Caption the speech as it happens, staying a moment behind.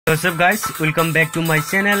What's up guys, welcome back to my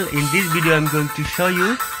channel. In this video I'm going to show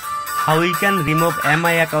you how we can remove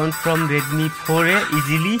MI account from Redmi 4A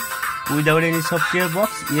easily without any software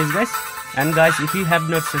box. Yes guys, and guys, if you have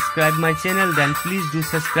not subscribed my channel, then please do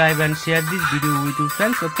subscribe and share this video with your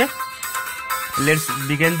friends. Okay, let's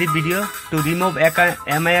begin the video. To remove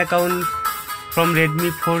MI account from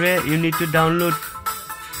Redmi 4A, you need to download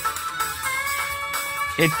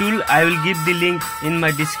a tool. I will give the link in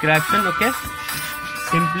my description. Okay,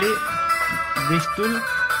 simply this tool,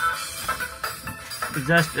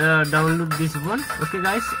 just download this one. Okay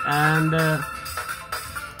guys, and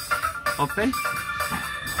open.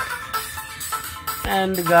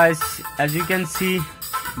 And guys, as you can see,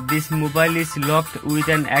 this mobile is locked with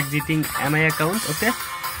an exiting MI account. Okay,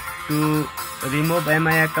 to remove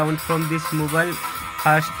MI account from this mobile,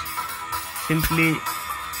 first simply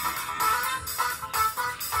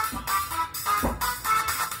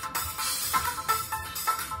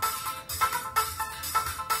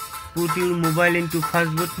put your mobile into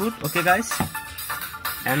fast boot mode. Okay guys,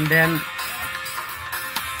 and then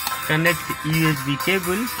connect USB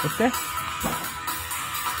cable. Okay,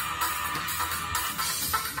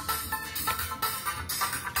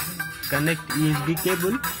 connect USB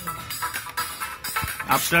cable.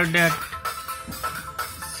 After that,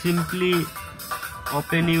 simply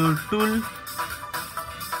open your tool.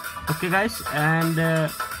 Okay guys, and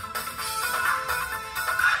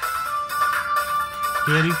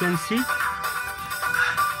here you can see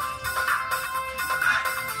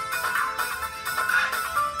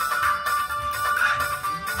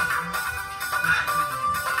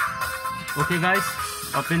okay guys,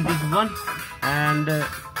 open this one and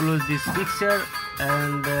close this picture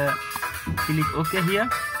and click OK here.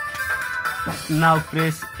 Now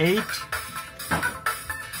press 8.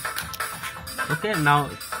 Okay, now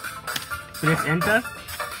press enter,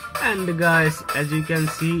 and guys, as you can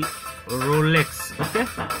see, Rolex. Okay,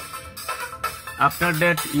 after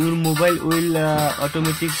that your mobile will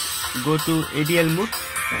automatically go to ADL mode.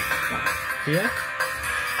 Here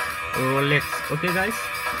Rolex. Okay guys,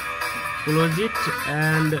 close it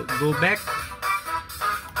and go back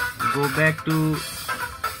to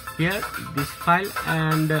here, this file,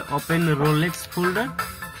 and open Rolex folder.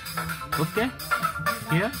 Okay,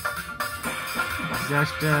 here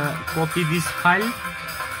just copy this file,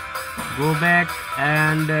 go back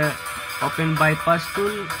and open bypass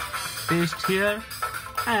tool, paste here,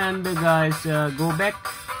 and guys, go back,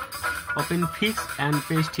 open fix and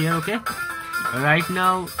paste here. Okay, right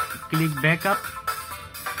now click backup,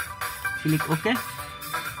 click OK.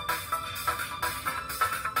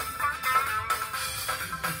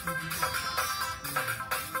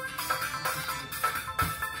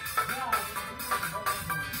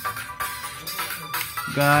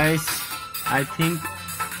 Guys, I think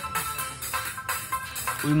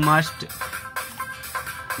we must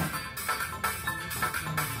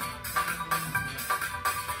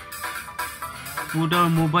put our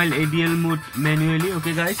mobile ADL mode manually.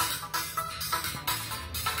 Okay guys,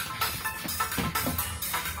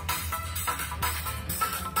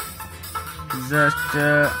 just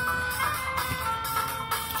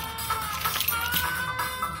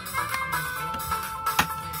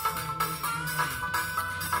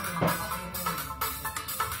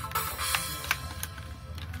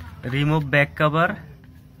remove back cover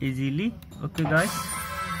easily. Okay guys,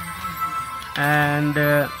 and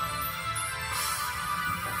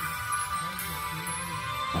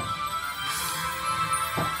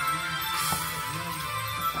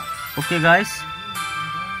okay guys,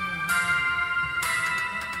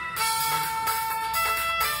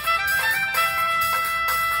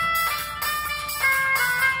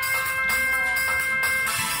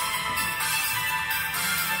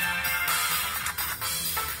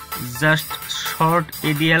 just short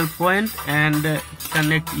ADL point and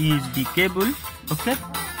connect USB cable. Okay,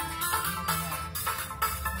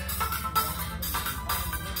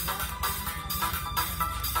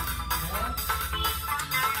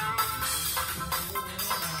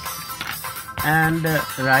 and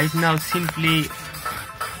right now simply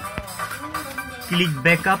click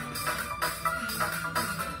backup.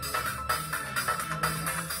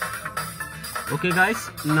 Okay guys,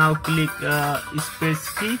 now click space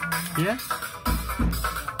key here.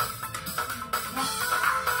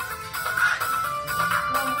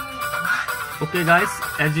 Okay guys,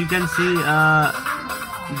 as you can see,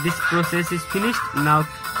 this process is finished. Now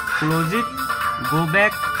close it, go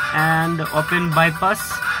back and open bypass,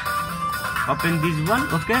 open this one.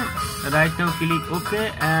 Okay, right now click OK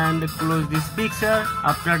and close this picture.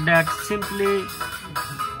 After that, simply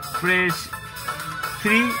press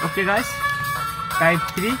 3. Okay guys, type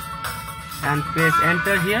 3 and press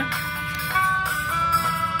enter here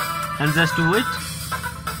and just wait.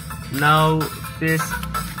 Now press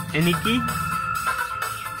any key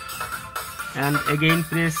and again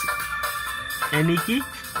press any key.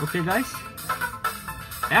 Okay guys,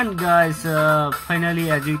 and guys finally,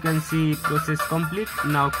 as you can see, process complete.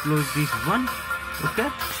 Now close this one. Okay,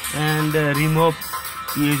 and remove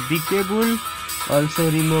USB cable, also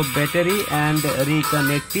remove battery and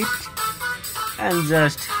reconnect it, and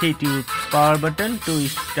just hit your power button to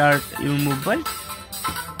start your mobile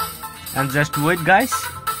and just wait guys.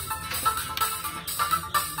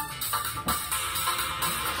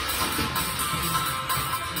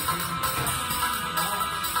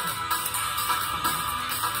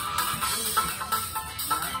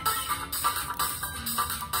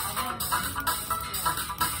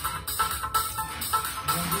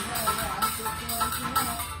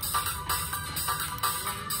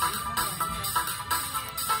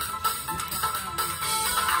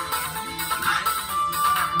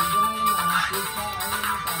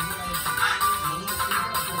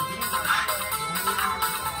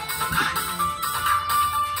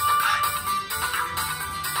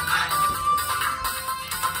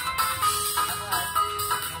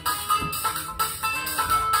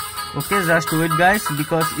 Okay, just wait guys,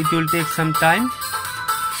 because it will take some time.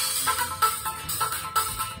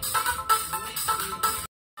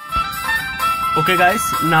 Okay guys,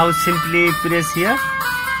 now simply press here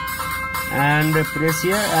and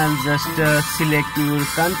just select your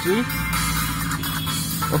country.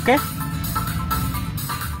 Okay,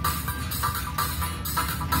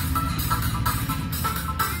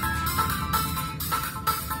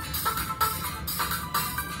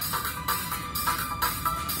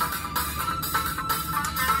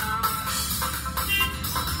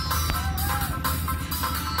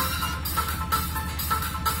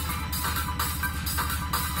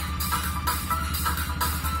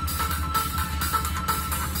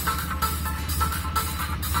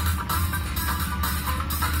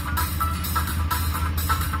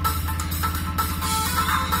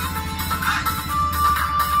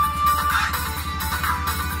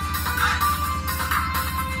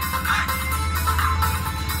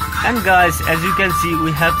 and guys, as you can see,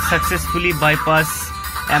 we have successfully bypassed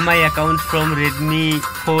MI account from Redmi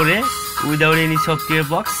 4A without any software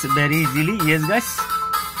box, very easily. Yes guys,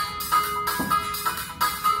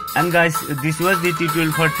 and guys, this was the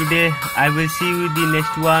tutorial for today. I will see you in the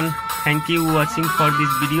next one. Thank you for watching for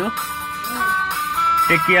this video.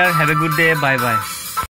 Take care, have a good day, bye bye.